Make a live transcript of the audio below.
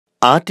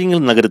ആറ്റിങ്ങൽ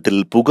നഗരത്തിൽ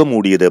പുക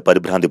മൂടിയത്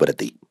പരിഭ്രാന്തി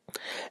പരത്തി.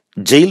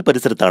 ജയിൽ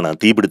പരിസരത്താണ്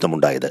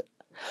തീപിടുത്തമുണ്ടായത്.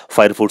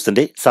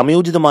 ഫയർഫോഴ്സിന്റെ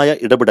സമയോചിതമായ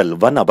ഇടപെടൽ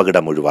വൻ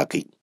അപകടം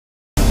ഒഴിവാക്കി.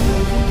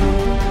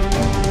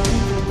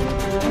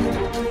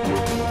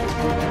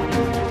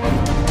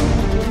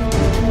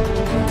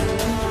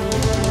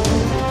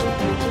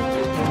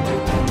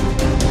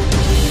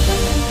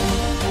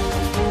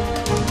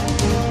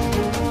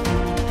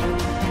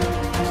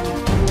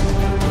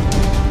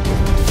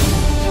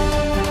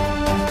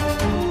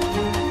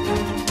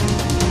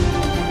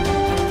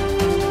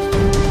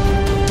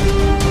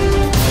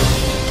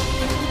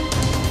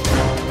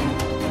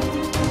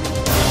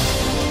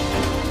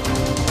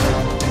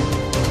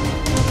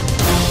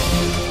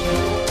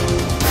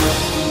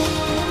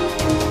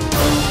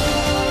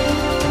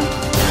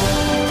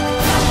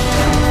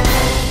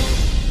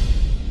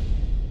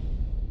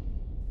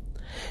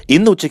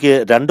 ഇന്ന് ഉച്ചയ്ക്ക്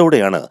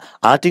 2:00-ഓടെയാണ്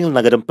ആറ്റിങ്ങൽ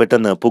നഗരം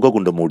പെട്ടെന്ന് പുക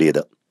കൊണ്ട് മൂടിയത്.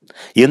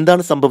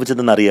 എന്താണ്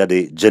സംഭവിച്ചതെന്നറിയാതെ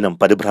ജനം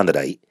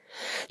പരിഭ്രാന്തരായി.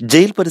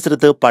 ജയിൽ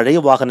പരിസരത്ത് പഴയ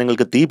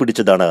വാഹനങ്ങൾക്ക് തീ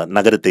പിടിച്ചതാണ്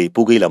നഗരത്തെ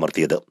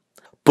പുകയിലമർത്തിയത്.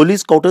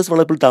 പോലീസ് ക്വാർട്ടേഴ്സ്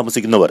വളപ്പിൽ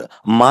താമസിക്കുന്നവർ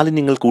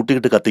മാലിന്യങ്ങൾ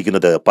കൂട്ടിയിട്ട്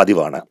കത്തിക്കുന്നത്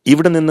പതിവാണ്.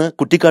 ഇവിടെ നിന്ന്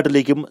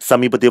കുറ്റിക്കാട്ടിലേക്കും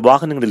സമീപത്തെ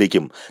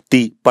വാഹനങ്ങളിലേക്കും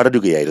തീ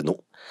പടരുകയായിരുന്നു.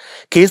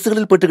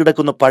 കേസുകളിൽ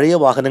പെട്ടുകിടക്കുന്ന പഴയ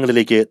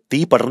വാഹനങ്ങളിലേക്ക് തീ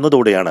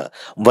പടർന്നതോടെയാണ്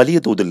വലിയ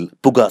തോതിൽ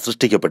പുക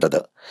സൃഷ്ടിക്കപ്പെട്ടത്.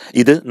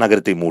 ഇത്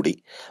നഗരത്തെ മൂടി.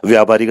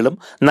 വ്യാപാരികളും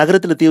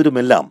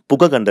നഗരത്തിലെത്തിയവരുമെല്ലാം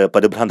പുക കണ്ട്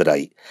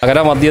പരിഭ്രാന്തരായി.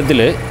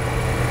 നഗരമധ്യത്തിൽ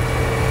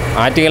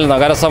ആറ്റിങ്ങൽ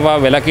നഗരസഭ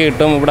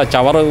വിലക്കിയിട്ടും ഇവിടെ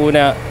ചവറ് കൂന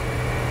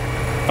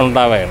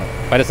ഉണ്ടാവുകയാണ്.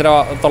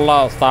 പരിസരത്തുള്ള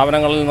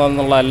സ്ഥാപനങ്ങളിൽ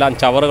നിന്നുള്ള എല്ലാം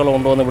ചവറുകൾ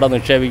കൊണ്ടുവന്ന് ഇവിടെ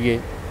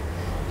നിക്ഷേപിക്കുകയും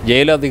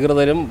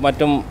ജയിലധികൃതരും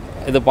മറ്റും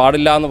ഇത്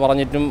പാടില്ല എന്ന്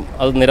പറഞ്ഞിട്ടും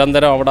അത്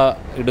നിരന്തരം അവിടെ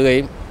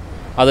ഇടുകയും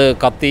അത്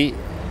കത്തി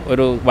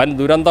ഒരു വൻ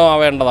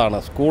ദുരന്തമാവേണ്ടതാണ്.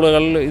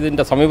 സ്കൂളുകളിൽ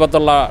ഇതിൻ്റെ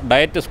സമീപത്തുള്ള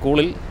ഡയറ്റ്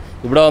സ്കൂളിൽ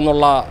ഇവിടെ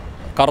നിന്നുള്ള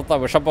കറുത്ത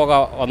വിഷപ്പുക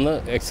വന്ന്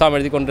എക്സാം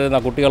എഴുതിക്കൊണ്ടിരുന്ന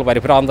കുട്ടികൾ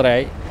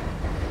പരിഭ്രാന്തരായി.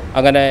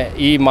 അങ്ങനെ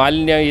ഈ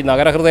മാലിന്യം ഈ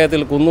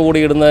നഗരഹൃദയത്തിൽ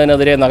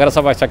കുന്നുകൂടിയിടുന്നതിനെതിരെ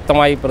നഗരസഭ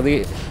ശക്തമായി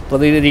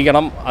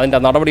പ്രതികരിക്കണം,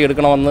 അതിൻ്റെ നടപടി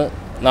എടുക്കണമെന്ന്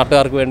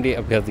നാട്ടുകാർക്ക് വേണ്ടി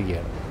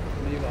അഭ്യർത്ഥിക്കുകയാണ്.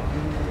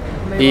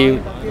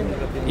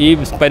 ഈ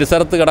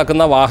പരിസരത്ത്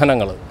കിടക്കുന്ന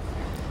വാഹനങ്ങൾ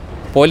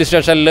പോലീസ്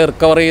സ്റ്റേഷനിൽ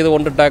റിക്കവർ ചെയ്ത്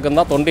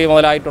കൊണ്ടിട്ടേക്കുന്ന തൊണ്ടി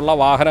മുതലായിട്ടുള്ള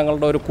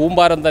വാഹനങ്ങളുടെ ഒരു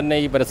കൂമ്പാരം തന്നെ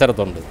ഈ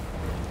പരിസരത്തുണ്ട്.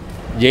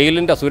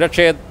 ജയിലിൻ്റെ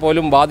സുരക്ഷയെ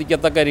പോലും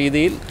ബാധിക്കത്തക്ക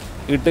രീതിയിൽ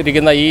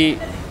ഇട്ടിരിക്കുന്ന ഈ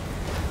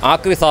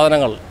ആക്രി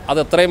സാധനങ്ങൾ അത്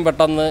എത്രയും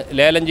പെട്ടെന്ന്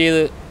ലേലം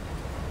ചെയ്ത്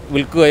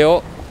വിൽക്കുകയോ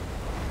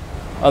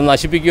അത്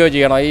നശിപ്പിക്കുകയോ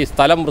ചെയ്യണം. ഈ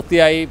സ്ഥലം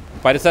വൃത്തിയായി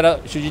പരിസര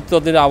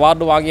ശുചിത്വത്തിന്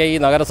അവാർഡ് വാങ്ങിയ ഈ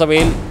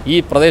നഗരസഭയിൽ ഈ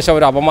പ്രദേശം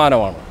ഒരു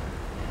അപമാനമാണ്.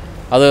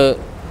 അത്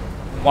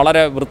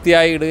വളരെ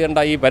വൃത്തിയായി ഇടേണ്ട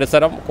ഈ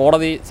പരിസരം,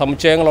 കോടതി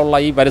സമുച്ചയങ്ങളുള്ള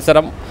ഈ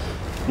പരിസരം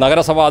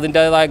നഗരസഭ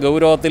അതിൻ്റേതായ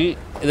ഗൗരവത്തിൽ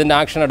ഇതിൻ്റെ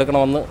ആക്ഷൻ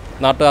എടുക്കണമെന്ന്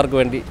നാട്ടുകാർക്ക്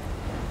വേണ്ടി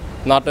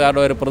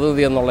നാട്ടുകാരുടെ ഒരു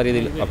പ്രതിനിധി എന്നുള്ള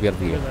രീതിയിൽ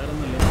അഭ്യർത്ഥിക്കുകയാണ്.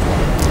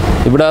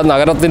 ഇവിടെ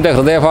നഗരത്തിൻ്റെ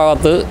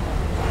ഹൃദയഭാഗത്ത്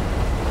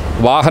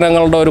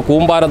വാഹനങ്ങളുടെ ഒരു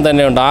കൂമ്പാരം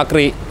തന്നെയുണ്ട്.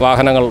 ആക്രി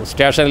വാഹനങ്ങൾ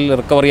സ്റ്റേഷനിൽ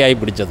റിക്കവറിയായി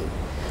പിടിച്ചത്.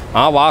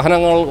 ആ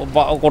വാഹനങ്ങൾ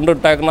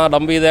കൊണ്ടിട്ടേക്കുന്ന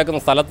ഡംപ്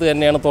ചെയ്തേക്കുന്ന സ്ഥലത്ത്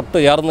തന്നെയാണ്, തൊട്ട്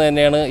ചേർന്ന്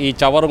തന്നെയാണ് ഈ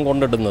ചവറും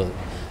കൊണ്ടിടുന്നത്.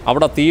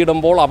 അവിടെ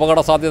തീയിടുമ്പോൾ അപകട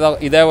സാധ്യത,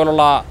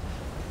 ഇതേപോലുള്ള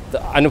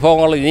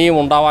അനുഭവങ്ങൾ ഇനിയും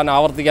ഉണ്ടാവാൻ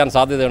ആവർത്തിക്കാൻ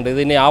സാധ്യതയുണ്ട്.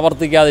 ഇതിനി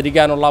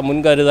ആവർത്തിക്കാതിരിക്കാനുള്ള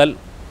മുൻകരുതൽ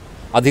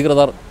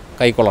അധികൃതർ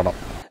കൈക്കൊള്ളണം.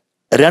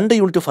 2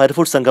 യൂണിറ്റ്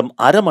ഫയർഫോഴ്സ് സംഘം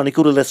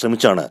അരമണിക്കൂറിലെ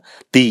ശ്രമിച്ചാണ്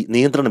തീ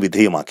നിയന്ത്രണ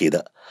വിധേയമാക്കിയത്.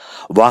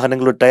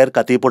 വാഹനങ്ങളുടെ ടയർ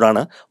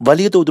കത്തിയപ്പോഴാണ്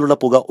വലിയ തോതിലുള്ള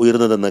പുക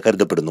ഉയർന്നതെന്ന്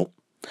കരുതപ്പെടുന്നു.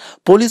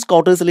 പോലീസ്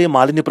ക്വാർട്ടേഴ്സിലെ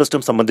മാലിന്യ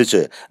പ്രശ്നം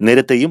സംബന്ധിച്ച്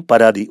നേരത്തെയും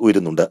പരാതി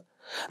ഉയരുന്നുണ്ട്.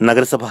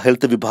 നഗരസഭ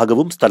ഹെൽത്ത്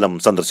വിഭാഗവും സ്ഥലം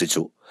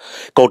സന്ദർശിച്ചു.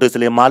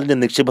 ക്വാർട്ടേഴ്സിലെ മാലിന്യ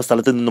നിക്ഷേപ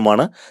സ്ഥലത്തു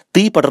നിന്നുമാണ്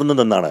തീ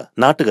പടർന്നതെന്നാണ്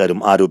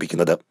നാട്ടുകാരും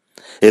ആരോപിക്കുന്നത്.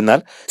 എന്നാൽ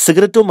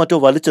സിഗരറ്റോ മറ്റോ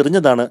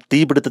വലിച്ചെറിഞ്ഞതാണ്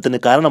തീപിടുത്തത്തിന്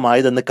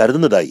കാരണമായതെന്ന്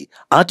കരുതുന്നതായി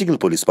ആറ്റിങ്ങൽ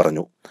പോലീസ്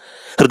പറഞ്ഞു.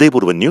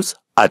 ഹൃദയപൂർവ്വം ന്യൂസ്,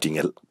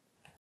 ആറ്റിങ്ങൽ.